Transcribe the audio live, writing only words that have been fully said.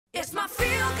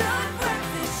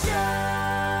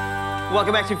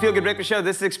Welcome back to Feel Good Breakfast Show.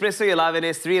 This is Expresso. You're live in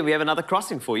S3, and we have another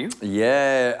crossing for you.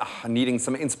 Yeah, needing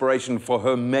some inspiration for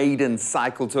her maiden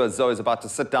cycle tour. Zoe's about to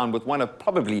sit down with one of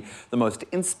probably the most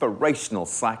inspirational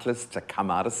cyclists to come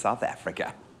out of South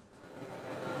Africa.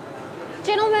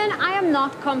 Gentlemen, I am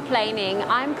not complaining.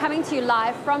 I'm coming to you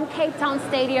live from Cape Town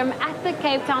Stadium at the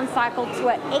Cape Town Cycle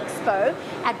Tour Expo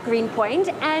at Greenpoint.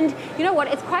 And you know what?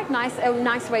 It's quite nice, a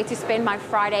nice way to spend my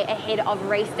Friday ahead of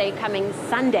race day coming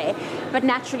Sunday. But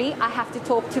naturally, I have to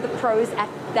talk to the pros at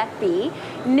that be.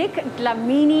 Nick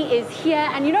Dlamini is here.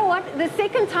 And you know what? The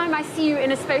second time I see you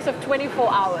in a space of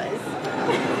 24 hours.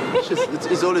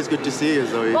 It's always good to see you,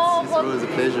 Zoe. It's always a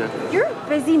pleasure. You're a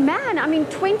busy man. I mean,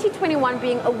 2021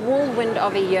 being a whirlwind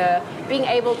of a year, being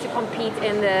able to compete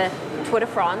in the Tour de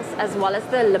France as well as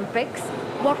the Olympics.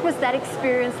 What was that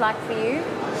experience like for you?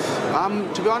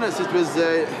 To be honest,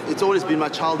 it's always been my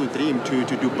childhood dream to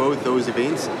do both those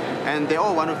events, and they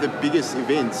are one of the biggest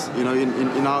events, you know,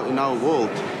 in our world.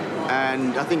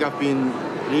 And I think I've been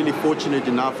really fortunate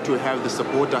enough to have the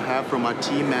support I have from my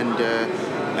team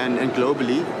and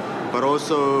globally, but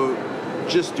also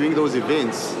just doing those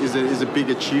events is a big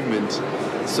achievement.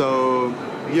 So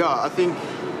yeah, I think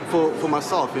for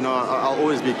myself, you know, I'll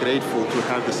always be grateful to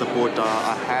have the support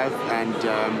I have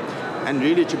and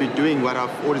really to be doing what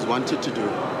I've always wanted to do.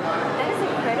 That is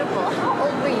incredible. How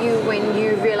old were you when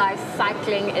you realized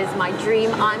cycling is my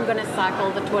dream? I'm going to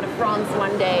cycle the Tour de France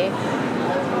one day.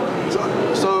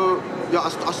 So yeah,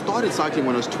 I started cycling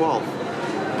when I was 12,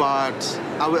 but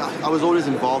I was always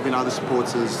involved in other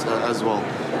sports as well.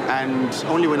 And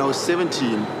only when I was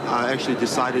 17, I actually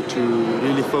decided to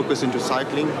really focus into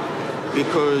cycling,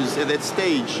 because at that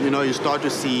stage, you know, you start to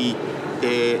see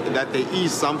that there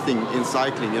is something in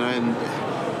cycling, you know,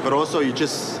 but also you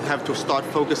just have to start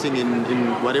focusing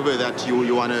in whatever that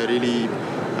you want to really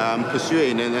pursue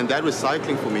in, and that was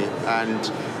cycling for me.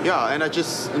 And yeah, and I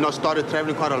just, you know, started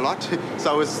traveling quite a lot.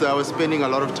 So I was spending a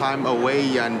lot of time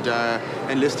away and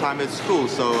less time at school.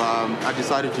 So I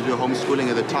decided to do homeschooling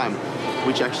at the time,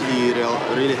 which actually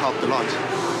really helped a lot.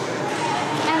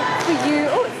 And for you,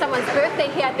 oh, it's someone's birthday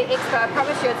here at the Expo. I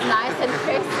promise you it's nice and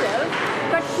festive.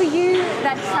 But for you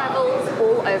that travels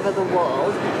all over the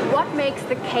world, what makes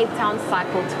the Cape Town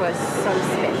Cycle Tour so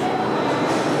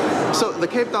special? So the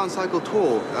Cape Town Cycle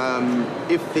Tour,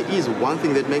 if there is one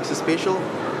thing that makes it special,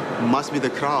 must be the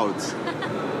crowds.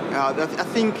 I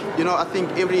think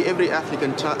every athlete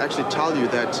can actually tell you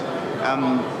that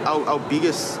our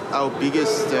biggest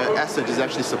asset is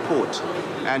actually support,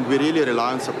 and we really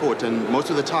rely on support. And most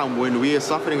of the time, when we are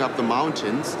suffering up the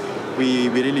mountains, we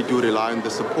really do rely on the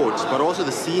support. But also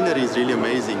the scenery is really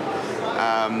amazing.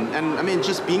 And I mean,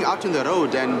 just being out on the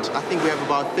road, and I think we have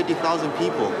about 30,000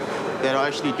 people that are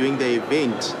actually doing the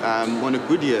event on a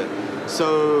good year.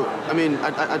 So, I mean,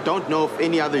 I don't know of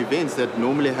any other events that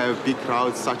normally have big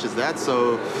crowds such as that.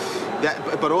 So,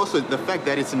 but also the fact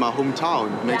that it's in my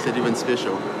hometown makes it even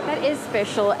special. That is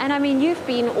special. And I mean, you've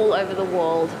been all over the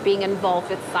world being involved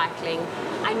with cycling.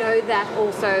 I know that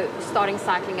also starting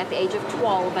cycling at the age of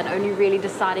 12 and only really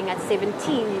deciding at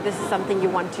 17 this is something you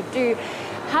want to do.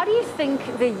 How do you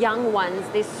think the young ones,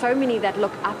 there's so many that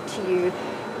look up to you,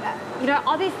 you know,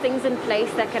 are there things in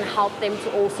place that can help them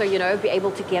to also, you know, be able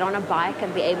to get on a bike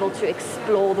and be able to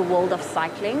explore the world of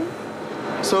cycling?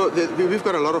 So we've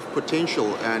got a lot of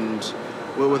potential, and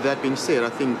well, with that being said, I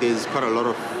think there's quite a lot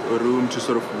of room to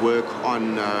sort of work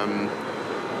on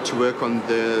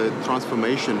the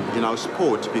transformation in our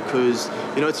sport, because,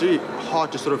 you know, it's really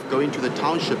hard to sort of go into the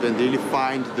township and really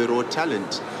find the raw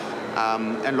talent.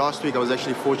 And last week I was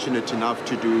actually fortunate enough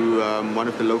to do one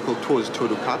of the local tours, Tour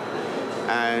du Cap.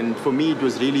 And for me, it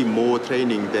was really more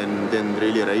training than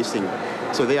really racing.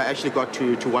 So there I actually got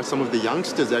to watch some of the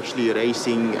youngsters actually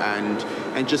racing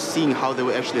and just seeing how they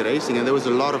were actually racing. And there was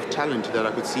a lot of talent that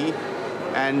I could see.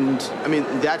 And I mean,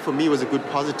 that for me was a good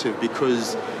positive,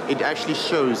 because it actually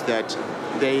shows that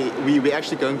we're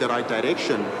actually going the right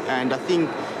direction. And I think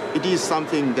it is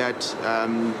something that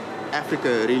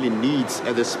Africa really needs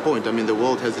at this point. I mean, the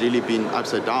world has really been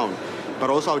upside down. But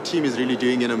also our team is really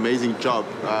doing an amazing job,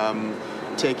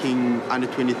 taking under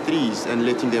 23s and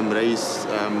letting them race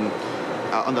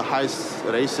on the highest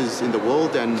races in the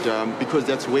world, and because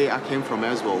that's where I came from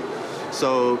as well.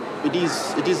 So it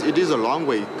is a long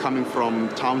way coming from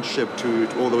township to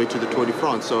all the way to the Tour de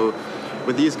France. So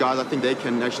with these guys, I think they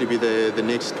can actually be the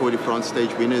next Tour de France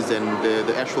stage winners and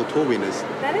the actual tour winners.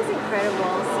 That is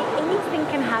incredible. See, anything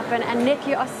can happen. And Nick,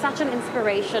 you are such an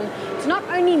inspiration to not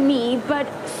only me, but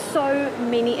so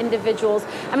many individuals.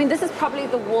 I mean, this is probably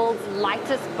the world's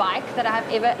lightest bike that I have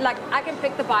ever, like, I can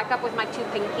pick the bike up with my 2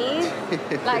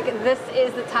 pinkies. Like, this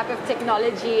is the type of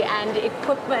technology and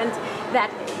equipment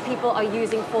that people are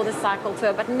using for the cycle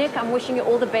tour. But Nick, I'm wishing you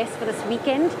all the best for this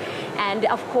weekend. And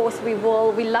of course, we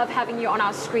love having you on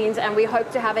our screens, and we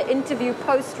hope to have an interview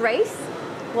post-race.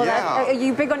 Well, yeah. Are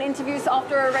you big on interviews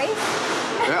after a race?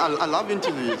 Yeah, I love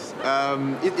interviews.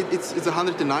 It's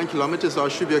 109 kilometers, so I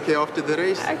should be okay after the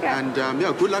race. Okay. And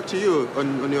yeah, good luck to you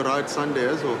on your ride Sunday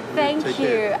as well. Thank Take you.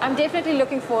 care. I'm definitely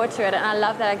looking forward to it, and I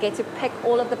love that I get to pick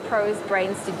all of the pros'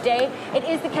 brains today. It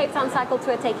is the Cape Town Cycle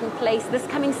Tour taking place this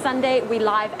coming Sunday. We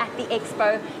live at the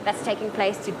Expo that's taking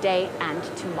place today and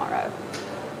tomorrow.